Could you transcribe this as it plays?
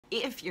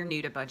If you're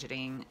new to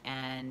budgeting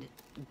and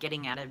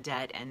getting out of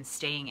debt and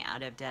staying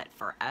out of debt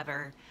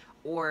forever,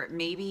 or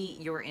maybe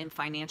you're in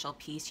Financial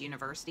Peace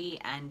University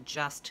and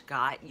just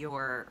got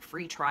your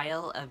free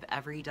trial of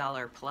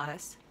EveryDollar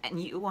Plus,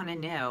 and you want to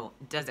know,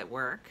 does it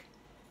work?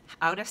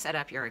 How to set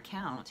up your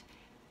account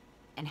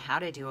and how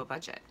to do a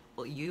budget.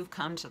 Well, you've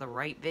come to the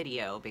right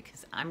video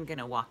because I'm going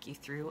to walk you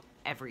through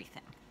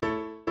everything.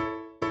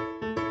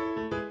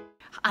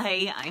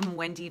 Hi, I'm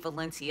Wendy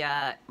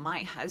Valencia. My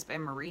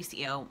husband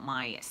Mauricio,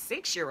 my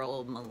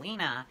 6-year-old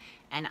Melina,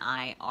 and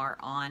I are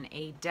on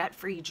a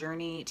debt-free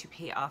journey to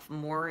pay off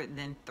more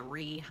than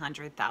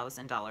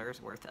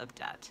 $300,000 worth of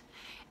debt.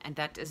 And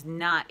that does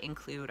not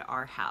include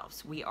our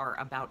house. We are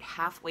about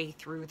halfway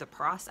through the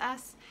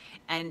process,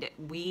 and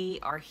we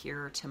are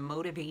here to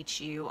motivate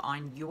you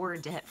on your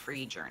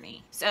debt-free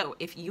journey. So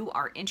if you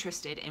are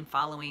interested in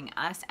following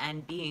us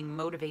and being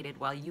motivated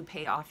while you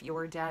pay off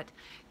your debt,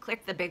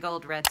 click the big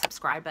old red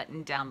subscribe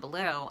button down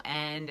below,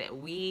 and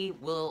we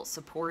will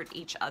support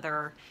each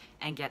other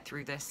and get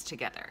through this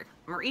together.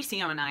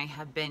 Mauricio and I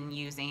have been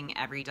using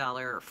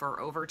EveryDollar for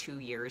over 2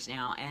 years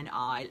now, and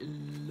I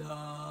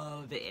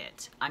love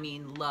it. I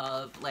mean,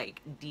 love,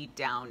 like deep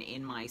down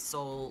in my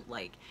soul,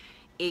 like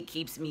it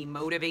keeps me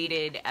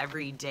motivated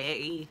every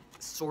day,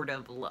 sort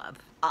of love.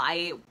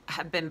 I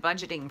have been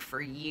budgeting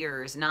for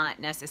years, not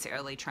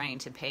necessarily trying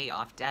to pay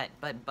off debt,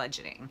 but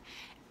budgeting.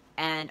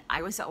 And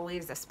I was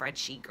always a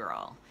spreadsheet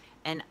girl.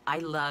 And I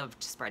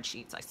loved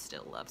spreadsheets. I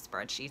still love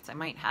spreadsheets. I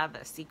might have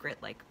a secret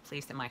like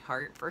place in my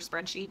heart for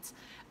spreadsheets,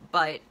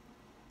 but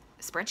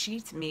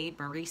spreadsheets made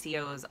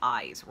Mauricio's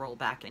eyes roll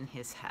back in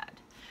his head.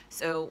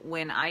 So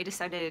when I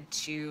decided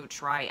to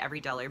try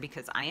EveryDollar,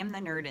 because I am the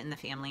nerd in the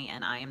family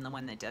and I am the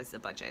one that does the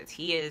budgets,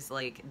 he is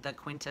like the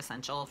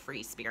quintessential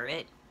free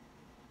spirit.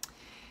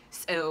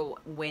 So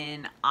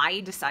when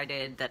I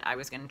decided that I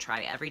was going to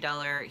try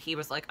EveryDollar, he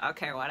was like,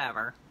 okay,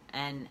 whatever.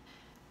 And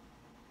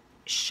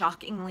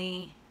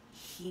shockingly,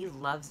 he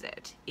loves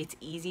it. It's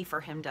easy for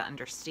him to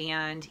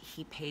understand.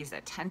 He pays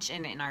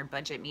attention in our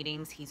budget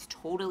meetings. He's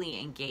totally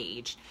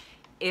engaged.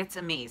 It's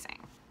amazing.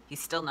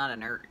 He's still not a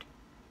nerd,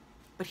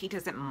 but he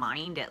doesn't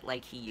mind it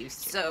like he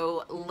used to.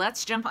 So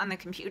let's jump on the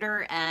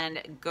computer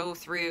and go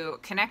through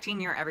connecting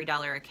your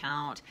EveryDollar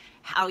account,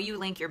 how you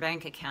link your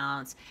bank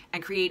accounts,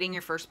 and creating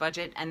your first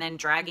budget, and then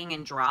dragging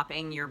and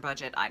dropping your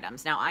budget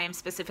items. Now, I am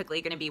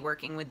specifically going to be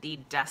working with the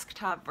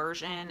desktop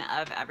version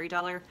of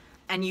EveryDollar,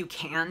 and you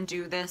can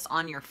do this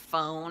on your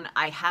phone.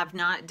 I have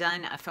not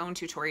done a phone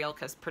tutorial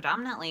because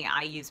predominantly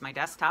I use my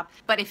desktop,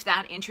 but if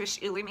that interests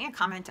you, leave me a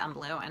comment down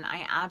below and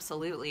I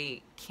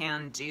absolutely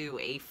can do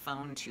a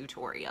phone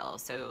tutorial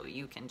so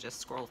you can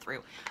just scroll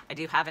through. I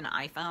do have an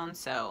iPhone,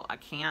 so I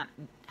can't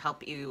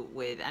help you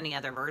with any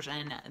other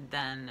version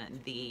than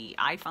the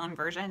iPhone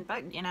version,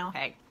 but you know,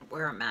 hey,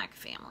 we're a Mac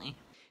family.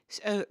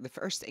 So the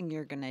first thing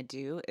you're gonna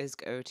do is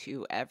go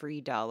to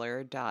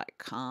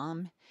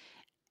everydollar.com,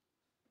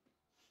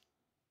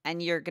 and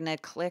you're going to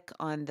click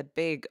on the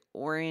big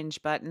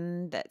orange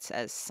button that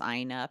says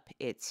sign up.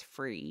 It's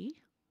free.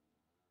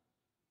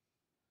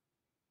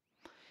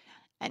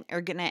 And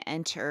you're going to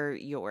enter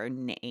your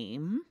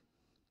name,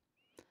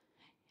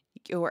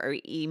 your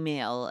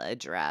email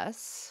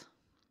address,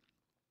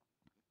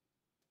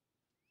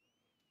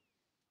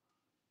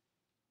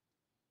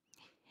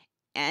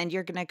 and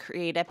you're going to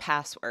create a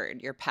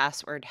password. Your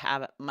password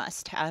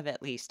must have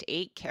at least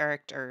 8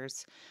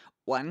 characters,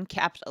 1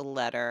 capital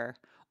letter,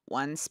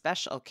 1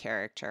 special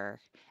character,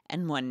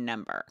 and 1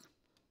 number.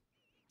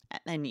 And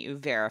then you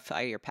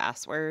verify your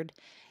password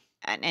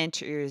and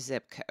enter your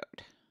zip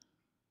code.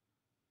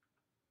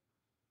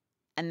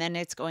 And then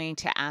it's going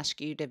to ask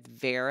you to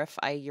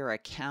verify your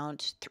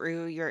account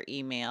through your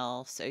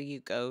email. So you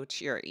go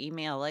to your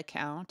email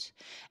account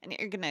and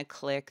you're going to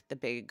click the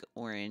big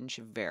orange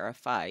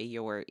verify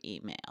your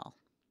email.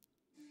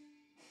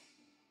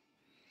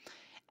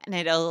 And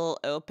it'll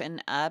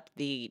open up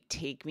the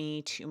take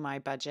me to my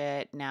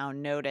budget. Now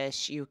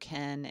notice you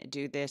can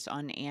do this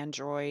on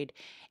Android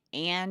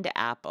and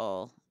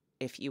Apple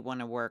if you want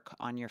to work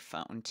on your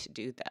phone to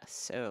do this.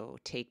 So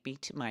take me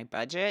to my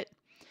budget.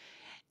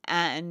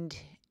 And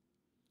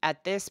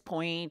at this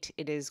point,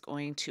 it is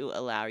going to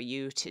allow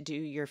you to do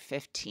your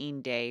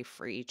 15-day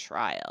free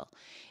trial.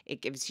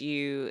 It gives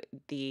you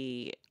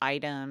the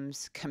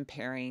items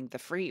comparing the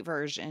free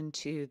version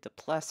to the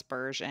plus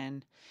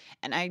version.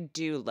 And I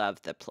do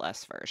love the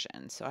plus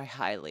version, so I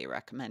highly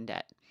recommend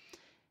it.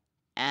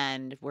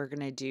 And we're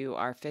going to do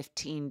our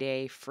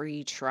 15-day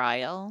free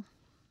trial.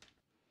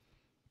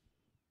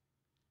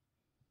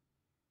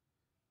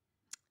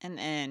 And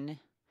then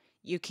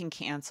you can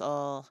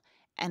cancel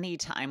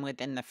anytime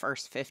within the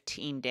first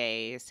 15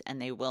 days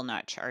and they will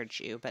not charge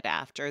you, but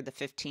after the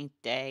 15th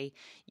day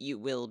you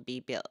will be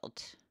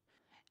billed.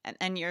 And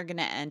then you're going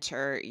to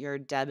enter your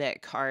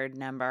debit card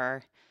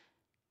number,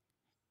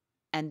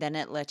 and then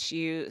it lets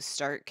you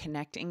start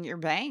connecting your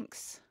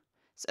banks.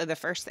 So the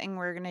first thing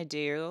we're going to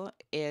do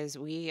is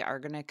we are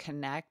going to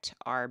connect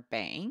our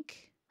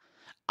bank.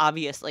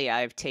 Obviously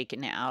I've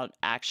taken out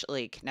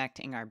actually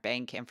connecting our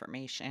bank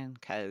information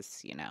because,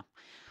 you know,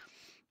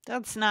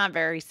 That's not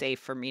very safe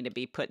for me to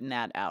be putting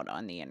that out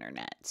on the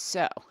internet.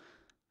 So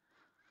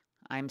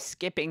I'm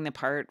skipping the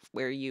part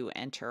where you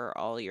enter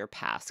all your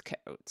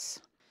passcodes.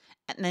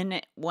 And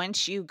then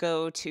once you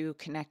go to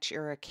connect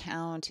your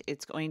account,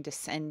 it's going to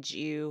send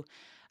you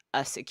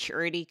a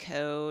security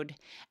code,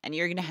 and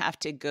you're going to have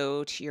to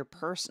go to your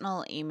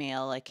personal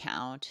email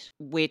account,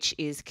 which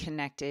is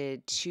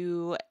connected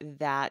to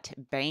that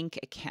bank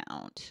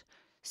account.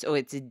 So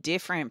it's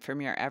different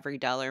from your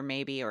EveryDollar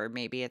maybe, or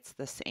maybe it's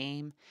the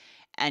same.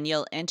 And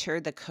you'll enter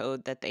the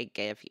code that they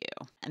give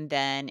you, and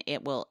then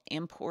it will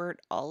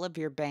import all of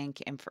your bank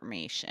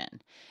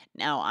information.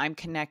 Now I'm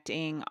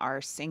connecting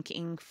our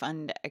sinking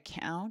fund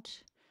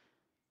account.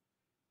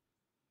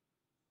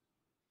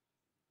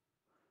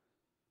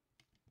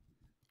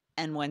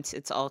 And once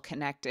it's all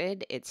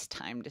connected, it's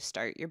time to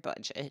start your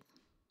budget.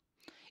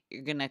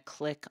 You're going to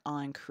click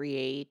on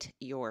create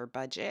your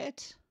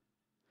budget,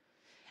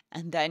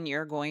 and then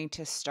you're going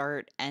to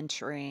start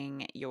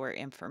entering your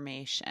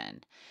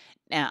information.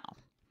 Now,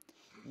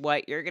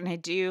 what you're going to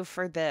do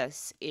for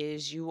this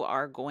is you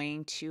are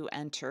going to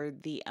enter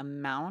the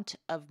amount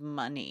of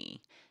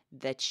money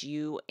that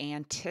you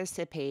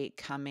anticipate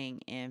coming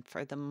in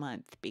for the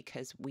month,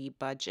 because we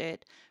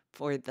budget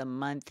for the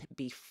month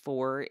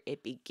before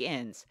it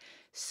begins.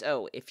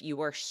 So if you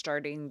are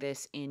starting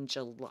this in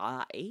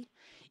July,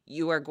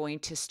 you are going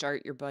to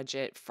start your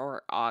budget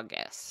for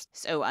August.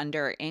 So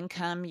under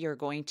income, you're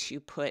going to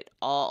put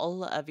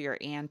all of your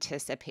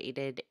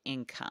anticipated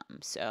income.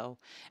 So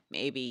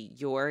maybe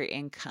your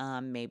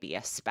income, maybe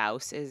a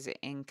spouse's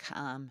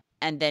income.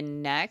 And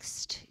then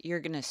next, you're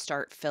going to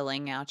start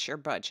filling out your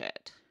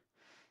budget.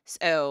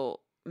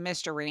 So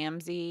Mr.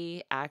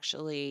 Ramsey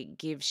actually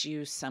gives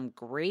you some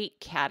great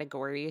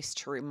categories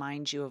to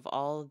remind you of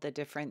all the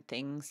different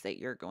things that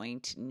you're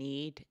going to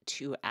need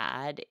to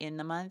add in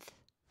the month.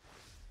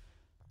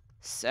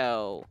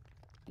 So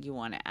you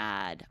want to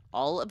add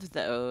all of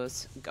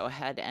those, go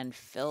ahead and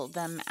fill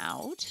them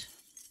out,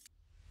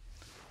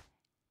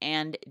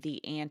 and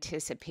the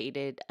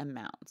anticipated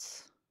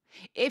amounts.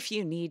 If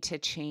you need to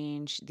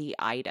change the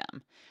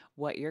item,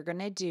 what you're going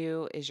to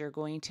do is you're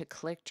going to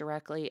click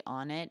directly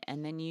on it,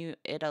 and then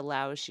it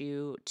allows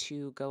you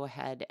to go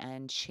ahead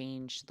and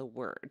change the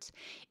words.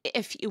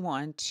 If you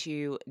want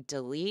to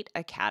delete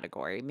a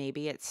category,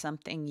 maybe it's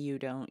something you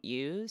don't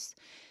use.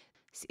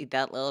 See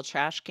that little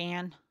trash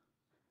can?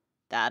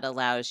 That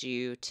allows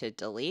you to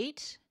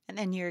delete, and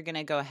then you're going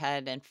to go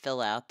ahead and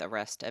fill out the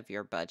rest of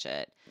your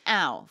budget.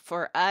 Now,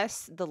 for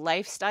us, the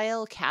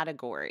lifestyle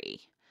category,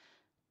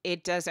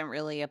 it doesn't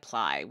really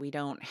apply. We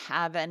don't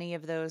have any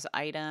of those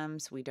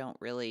items. We don't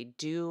really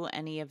do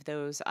any of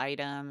those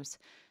items.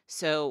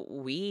 So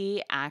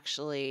we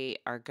actually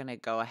are going to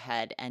go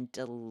ahead and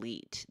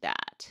delete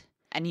that.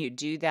 And you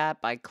do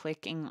that by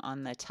clicking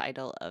on the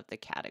title of the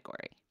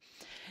category.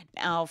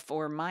 Now,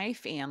 for my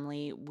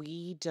family,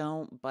 we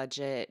don't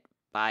budget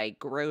by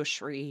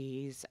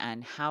groceries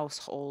and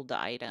household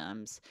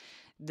items.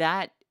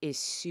 That is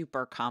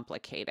super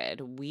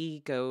complicated. We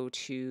go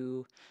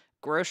to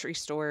grocery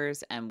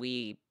stores and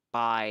we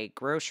buy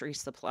grocery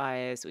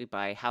supplies, we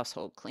buy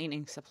household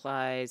cleaning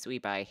supplies, we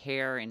buy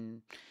hair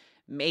and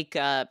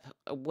makeup,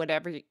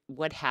 whatever,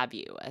 what have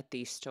you at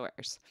these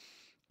stores.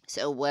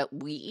 So what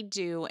we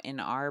do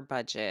in our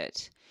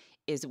budget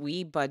is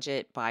we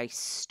budget by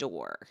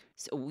store.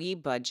 So we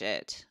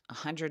budget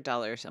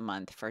 $100 a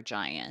month for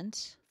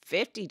Giant,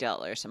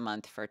 $50 a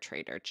month for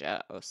Trader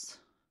Joe's.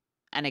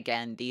 And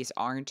again, these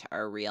aren't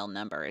our real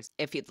numbers.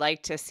 If you'd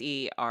like to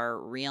see our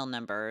real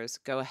numbers,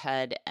 go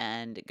ahead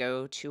and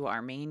go to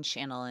our main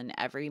channel, and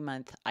every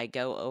month I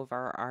go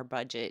over our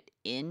budget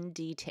in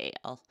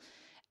detail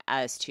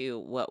as to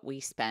what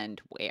we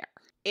spend where.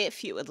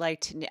 If you would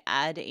like to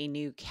add a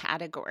new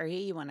category,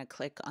 you want to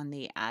click on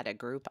the add a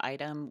group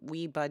item.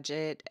 We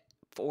budget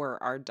for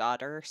our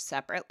daughter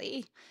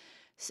separately.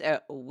 So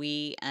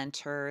we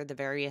enter the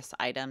various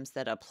items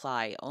that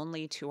apply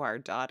only to our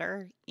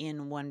daughter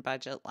in one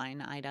budget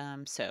line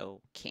item. So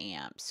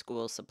camp,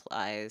 school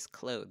supplies,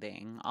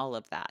 clothing, all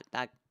of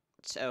that.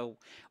 So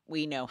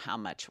we know how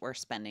much we're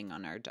spending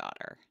on our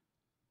daughter.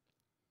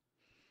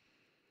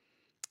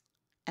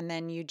 And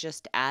then you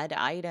just add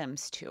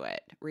items to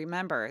it.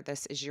 Remember,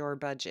 this is your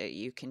budget.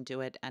 You can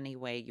do it any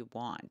way you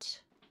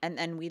want. And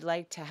then we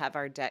like to have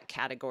our debt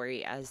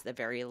category as the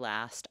very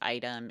last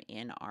item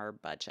in our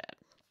budget.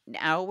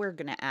 Now we're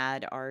going to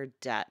add our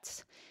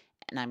debts,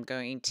 and I'm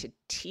going to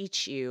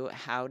teach you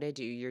how to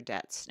do your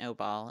debt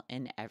snowball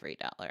in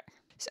EveryDollar.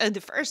 So the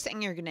first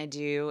thing you're going to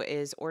do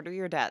is order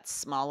your debts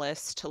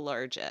smallest to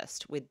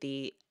largest, with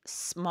the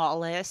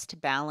smallest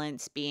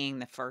balance being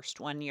the first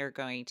one you're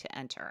going to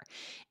enter.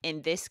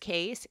 In this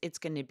case, it's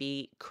going to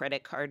be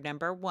credit card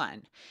number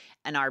 1.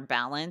 And our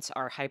balance,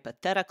 our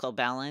hypothetical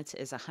balance,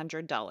 is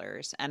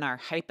 $100, and our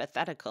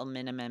hypothetical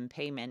minimum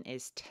payment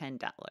is $10.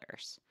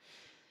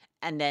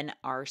 And then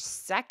our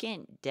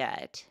second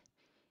debt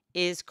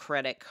is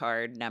credit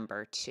card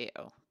number 2,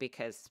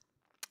 because,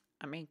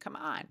 I mean, come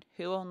on,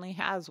 who only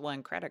has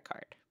one credit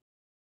card?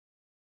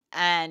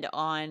 And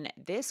on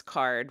this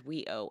card,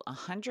 we owe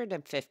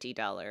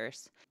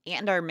 $150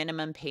 and our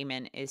minimum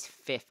payment is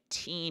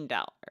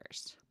 $15.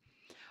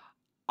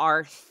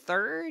 Our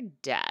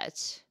third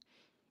debt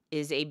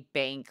is a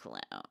bank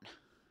loan.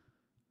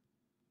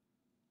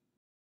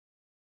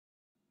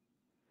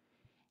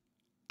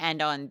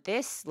 And on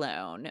this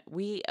loan,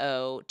 we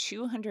owe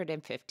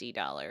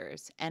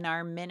 $250 and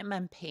our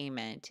minimum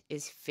payment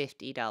is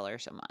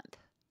 $50 a month.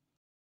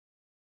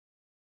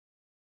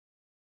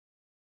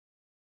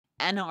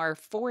 And our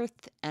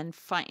fourth and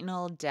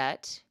final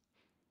debt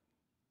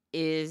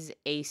is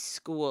a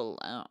school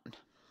loan.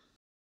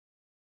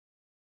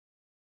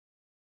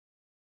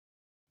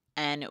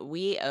 And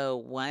we owe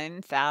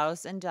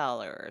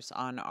 $1,000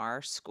 on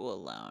our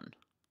school loan.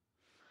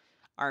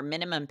 Our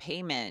minimum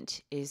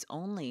payment is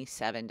only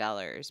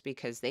 $7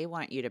 because they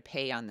want you to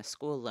pay on the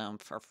school loan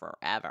for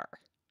forever.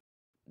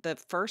 The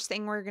first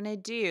thing we're going to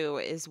do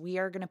is we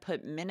are going to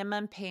put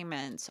minimum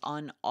payments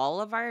on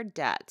all of our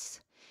debts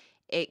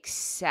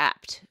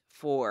except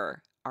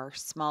for our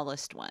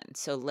smallest one.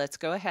 So let's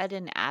go ahead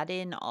and add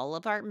in all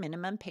of our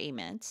minimum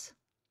payments.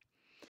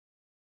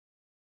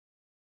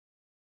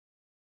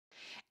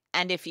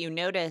 And if you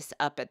notice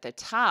up at the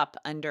top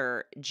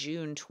under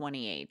June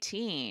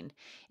 2018,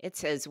 it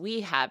says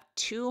we have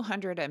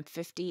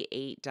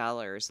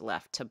 $258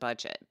 left to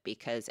budget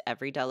because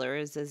EveryDollar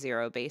is a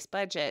zero-based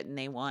budget and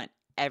they want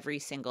every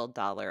single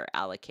dollar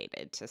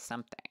allocated to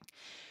something.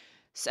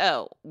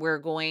 So we're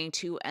going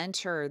to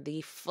enter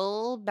the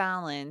full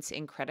balance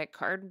in credit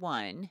card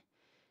 1,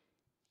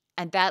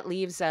 and that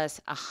leaves us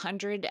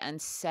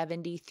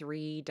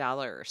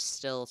 $173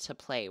 still to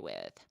play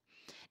with.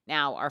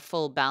 Now, our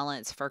full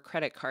balance for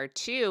credit card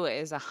 2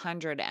 is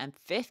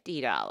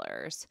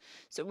 $150.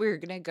 So we're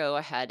going to go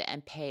ahead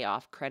and pay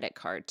off credit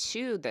card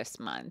 2 this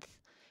month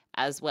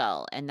as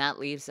well. And that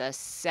leaves us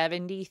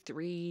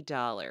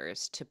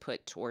 $73 to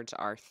put towards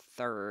our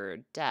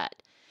third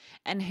debt.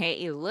 And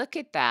hey, look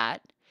at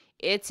that.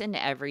 It's an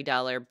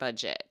EveryDollar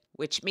budget,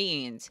 which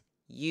means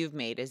you've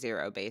made a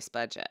zero-based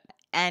budget.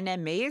 And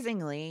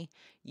amazingly,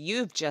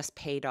 you've just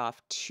paid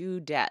off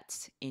 2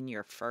 debts in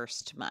your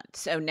first month.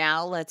 So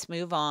now let's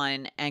move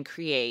on and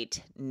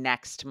create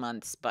next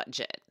month's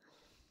budget.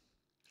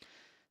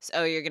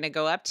 So you're going to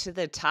go up to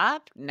the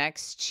top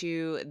next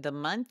to the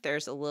month.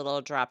 There's a little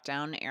drop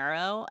down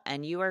arrow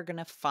and you are going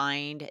to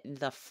find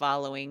the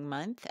following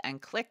month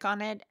and click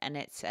on it. And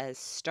it says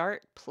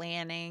start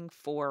planning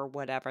for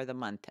whatever the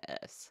month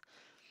is.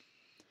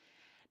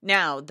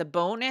 Now, the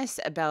bonus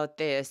about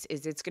this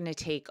is it's going to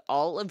take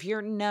all of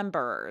your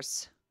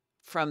numbers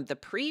from the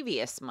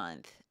previous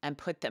month and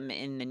put them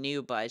in the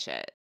new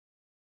budget.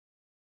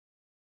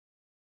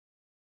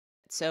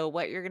 So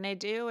what you're going to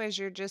do is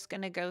you're just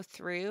going to go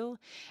through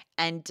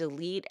and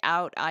delete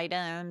out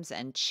items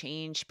and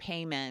change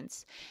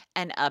payments.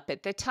 And up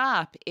at the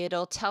top,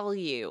 it'll tell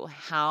you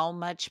how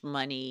much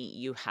money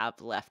you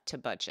have left to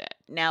budget.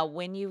 Now,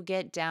 when you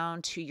get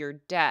down to your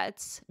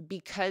debts,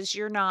 because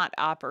you're not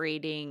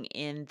operating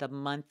in the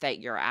month that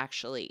you're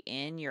actually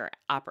in, you're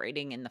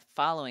operating in the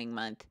following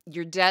month,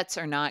 your debts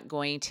are not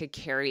going to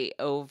carry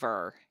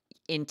over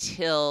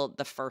until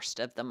the first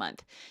of the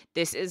month.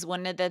 This is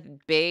one of the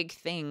big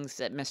things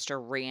that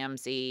Mr.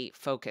 Ramsey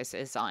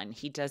focuses on.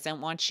 He doesn't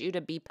want you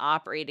to be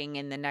operating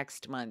in the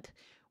next month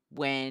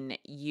when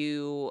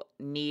you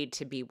need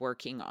to be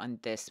working on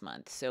this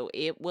month. So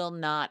it will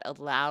not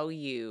allow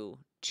you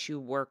to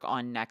work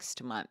on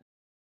next month.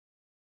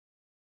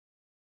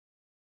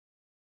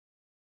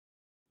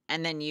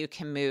 And then you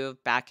can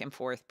move back and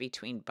forth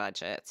between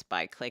budgets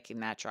by clicking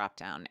that drop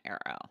down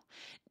arrow.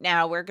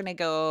 Now we're going to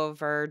go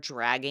over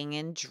dragging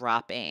and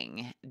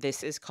dropping.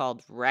 This is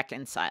called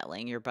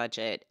reconciling your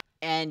budget.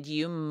 And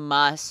you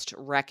must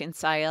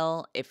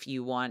reconcile if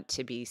you want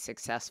to be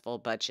successful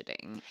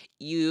budgeting.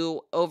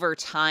 Over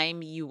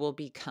time, you will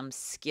become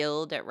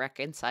skilled at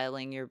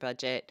reconciling your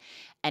budget,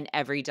 and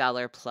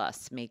EveryDollar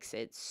Plus makes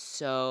it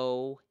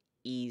so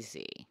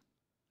easy.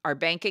 Our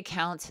bank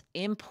accounts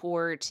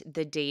import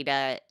the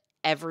data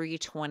every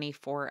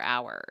 24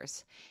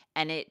 hours,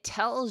 and it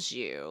tells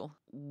you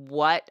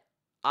what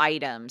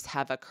items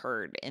have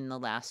occurred in the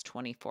last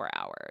 24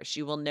 hours.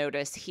 You will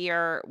notice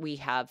here we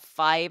have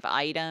 5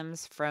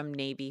 items from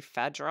Navy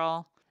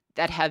Federal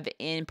that have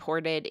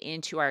imported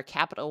into our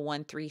Capital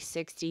One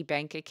 360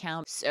 bank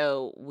account.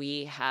 So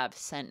we have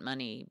sent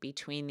money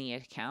between the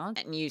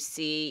accounts, and you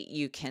see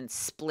you can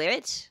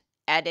split,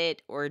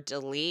 edit, or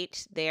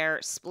delete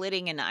there.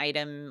 Splitting an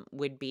item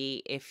would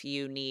be if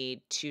you need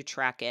to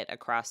track it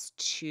across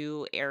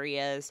 2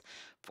 areas.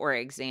 For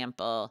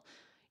example,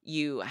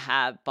 you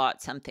have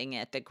bought something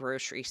at the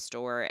grocery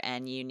store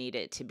and you need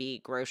it to be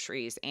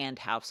groceries and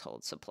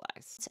household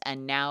supplies.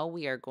 And now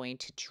we are going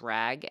to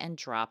drag and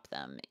drop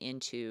them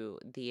into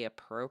the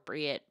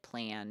appropriate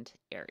planned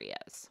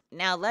areas.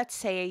 Now, let's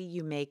say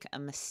you make a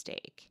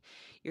mistake.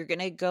 You're going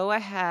to go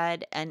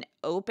ahead and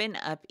open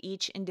up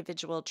each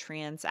individual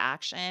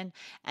transaction,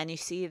 and you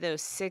see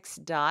those 6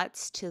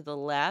 dots to the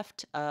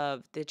left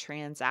of the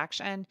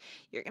transaction.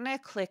 You're going to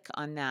click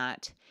on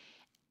that,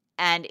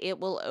 and it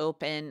will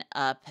open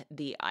up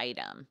the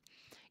item.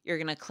 You're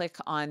going to click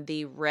on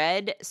the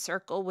red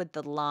circle with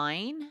the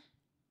line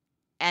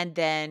and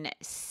then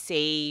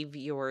save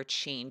your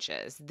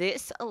changes.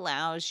 This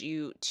allows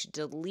you to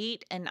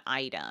delete an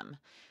item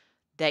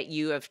that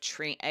you have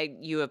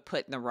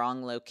put in the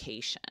wrong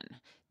location.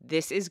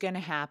 This is going to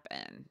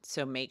happen,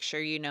 so make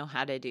sure you know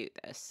how to do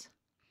this.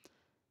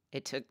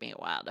 It took me a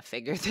while to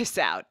figure this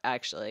out,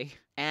 actually.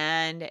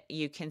 And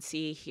you can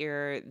see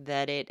here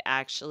that it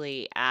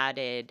actually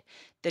added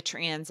the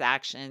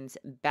transactions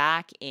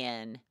back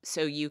in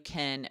so you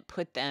can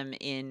put them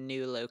in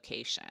new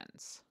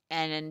locations.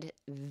 And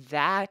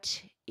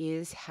that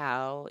is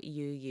how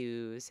you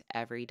use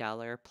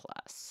EveryDollar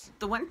Plus.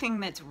 The one thing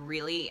that's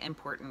really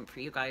important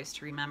for you guys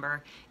to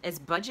remember is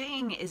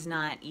budgeting is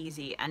not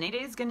easy, and it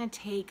is going to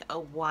take a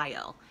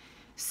while.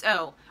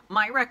 So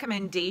my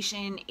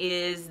recommendation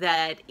is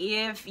that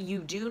if you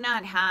do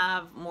not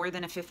have more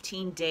than a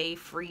 15-day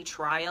free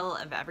trial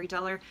of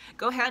EveryDollar,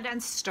 go ahead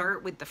and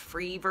start with the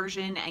free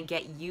version and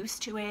get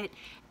used to it,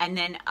 and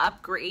then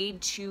upgrade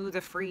to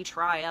the free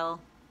trial.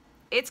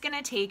 It's going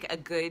to take a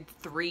good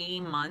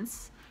 3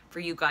 months for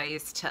you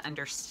guys to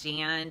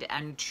understand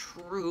and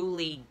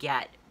truly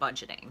get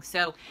budgeting.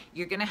 So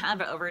you're going to have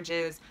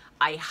overages.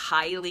 I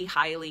highly,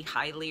 highly,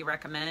 highly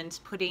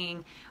recommend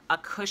putting a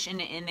cushion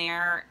in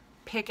there.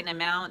 Pick an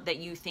amount that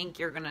you think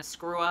you're going to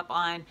screw up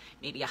on,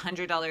 maybe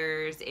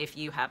 $100 if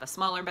you have a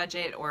smaller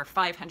budget, or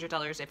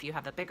 $500 if you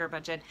have a bigger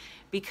budget,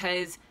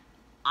 because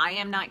I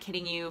am not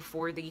kidding you,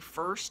 for the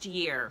first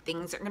year,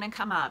 things are going to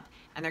come up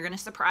and they're going to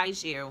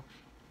surprise you.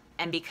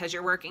 And because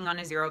you're working on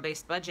a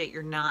zero-based budget,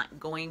 you're not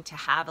going to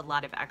have a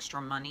lot of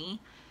extra money.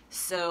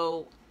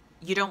 So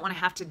you don't want to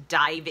have to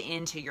dive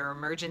into your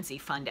emergency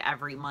fund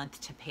every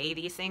month to pay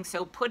these things.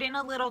 So put in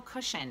a little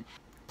cushion.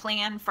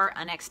 Plan for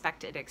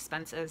unexpected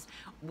expenses.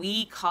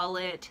 We call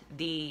it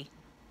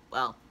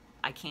well,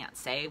 I can't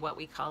say what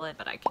we call it,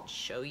 but I can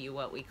show you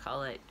what we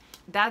call it.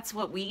 That's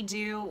what we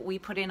do. We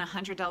put in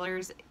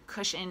 $100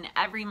 cushion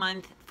every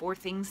month for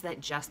things that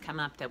just come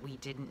up that we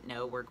didn't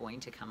know were going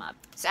to come up.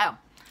 So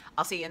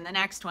I'll see you in the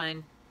next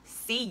one.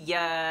 See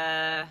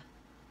ya.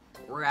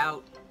 We're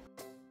out.